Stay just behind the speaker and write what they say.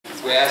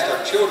we asked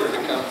our children to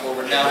come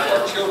forward now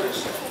for our children's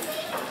song.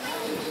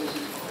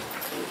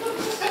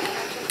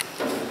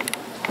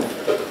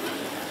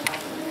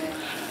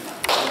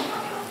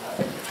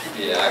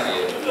 Yeah, I get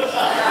it.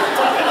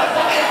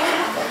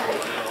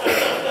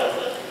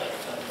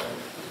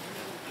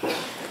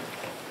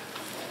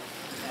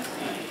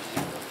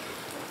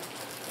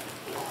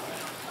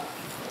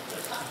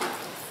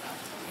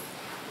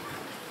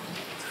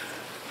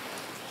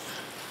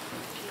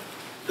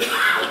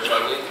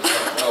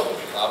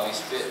 I'll be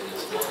spitting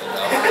this morning.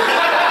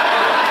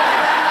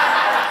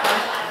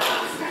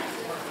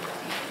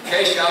 In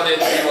case y'all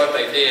didn't see what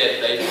they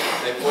did,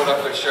 they pulled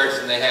up their shirts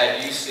and they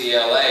had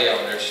UCLA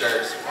on their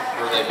shirts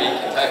where they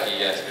beat Kentucky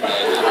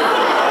yesterday.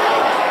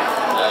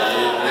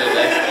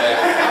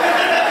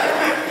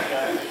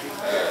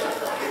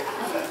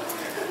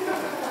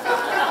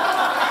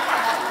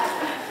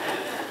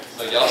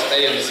 So y'all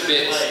stay in the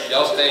spit.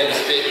 Y'all stay in the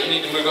spit. You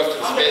need to move up to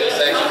the spit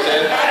section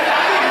too.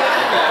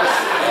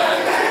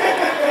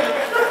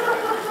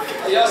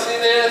 Y'all see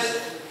this?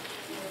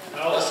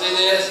 No. Y'all see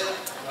this?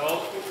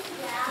 No.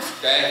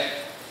 Okay.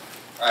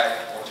 All right. I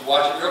want you to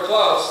watch it real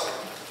close.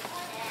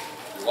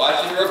 You're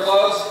watching real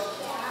close.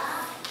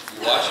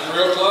 You're watching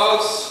real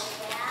close.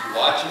 You're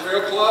watching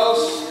real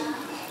close.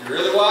 You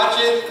really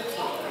watching?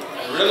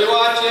 You really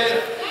watching?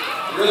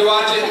 You really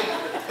watching?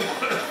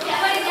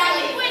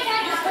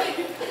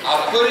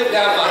 I'll put it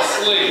down my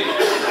sleeve.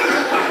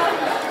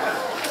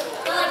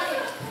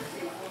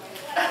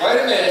 Wait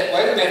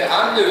a minute,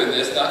 I'm doing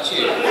this, not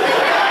you.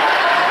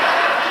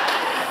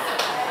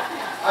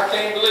 I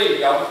can't believe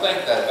y'all would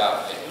think that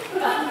about me.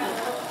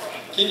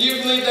 Can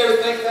you believe they would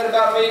think that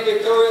about me,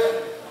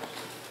 Victoria?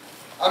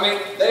 I mean,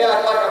 they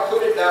act like I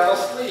put it down my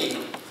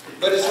sleeve,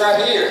 but it's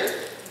right here.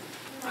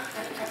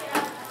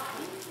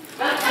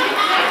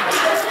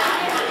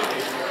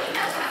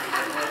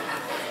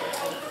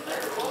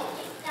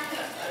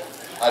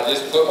 I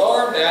just put my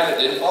arm down, it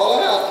didn't fall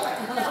out.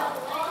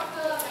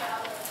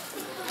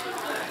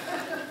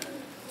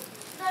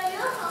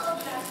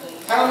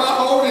 How am I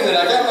holding it?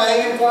 I got my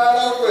hand wide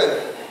open.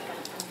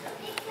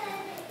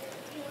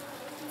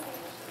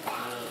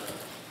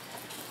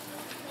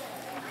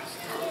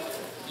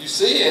 You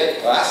see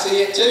it? Well, I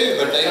see it too,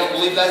 but they don't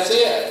believe that's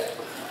it.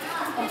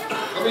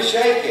 Let me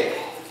shake it.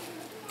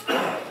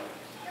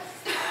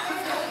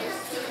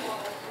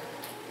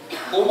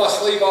 Pull my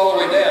sleeve all the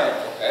way down,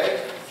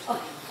 okay?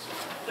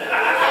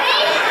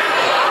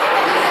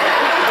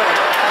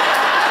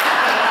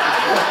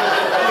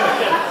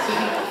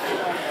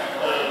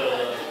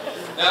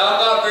 Now, I'm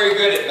not very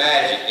good at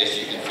magic, as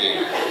you can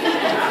figure.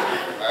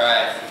 All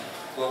right.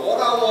 Well,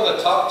 what I want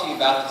to talk to you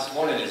about this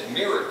morning is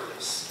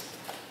miracles.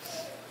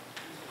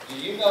 Do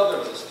you know there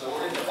was a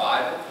story in the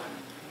Bible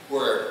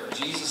where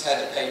Jesus had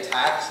to pay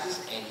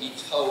taxes and he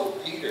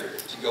told Peter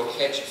to go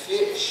catch a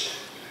fish?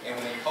 And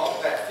when he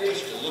caught that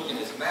fish, to look in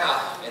his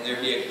mouth and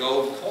there'd be a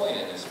gold coin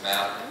in his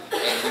mouth,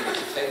 and he would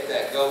take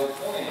that gold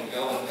coin and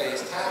go and pay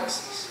his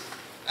taxes.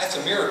 That's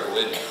a miracle,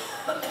 isn't it?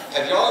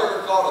 Have y'all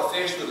ever caught a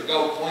fish with a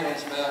gold coin in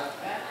its mouth?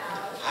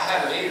 I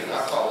haven't either.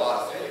 I've caught a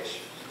lot of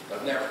fish, but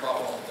I've never caught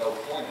one with a gold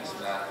coin in its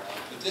mouth.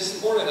 But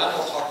this morning I'm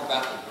going to talk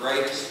about the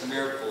greatest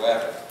miracle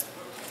ever,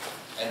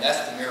 and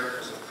that's the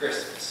miracles of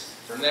Christmas.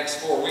 For the next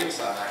 4 weeks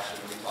I'm actually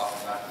going to be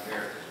talking about the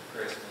miracles of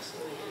Christmas.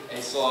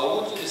 And so I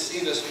want you to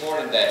see this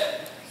morning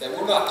that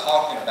we're not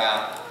talking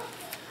about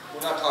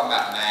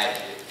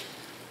magic,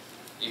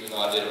 even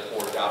though I did a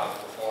poor job of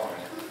performing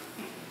it.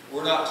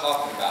 We're not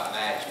talking about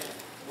magic.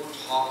 We're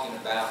talking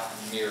about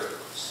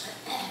miracles.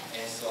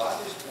 And so I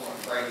just want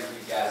to pray with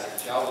you guys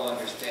that y'all will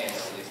understand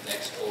over these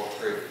next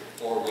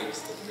 4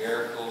 weeks the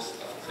miracles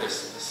of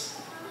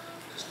Christmas.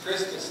 Because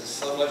Christmas is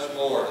so much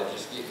more than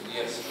just getting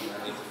gifts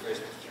underneath the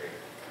Christmas tree.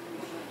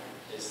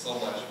 It's so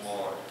much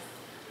more.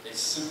 It's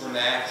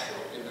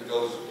supernatural.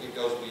 It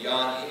goes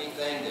beyond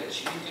anything that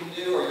you can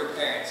do or your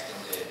parents can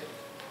do.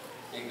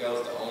 It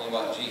goes to only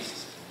what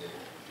Jesus can do.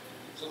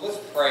 So let's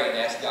pray and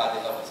ask God to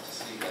help us to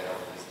see that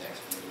over these next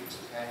few weeks,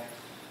 okay?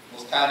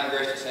 Most kind and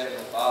gracious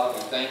Heavenly Father,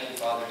 we thank you,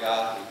 Father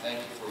God. We thank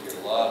you for your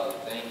love.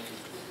 We thank you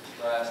for your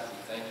trust. We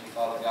thank you,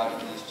 Father God,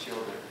 for these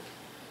children.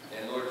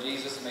 And Lord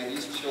Jesus, may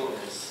these children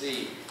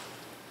see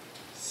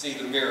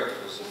the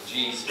miracles of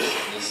Jesus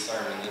in this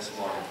sermon this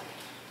morning.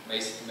 May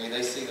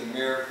they see the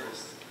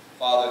miracles,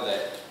 Father,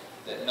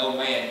 that no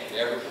man could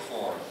ever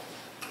perform.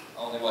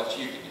 Only what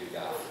you can do,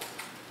 God.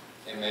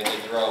 And may they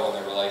grow in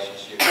their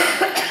relationship with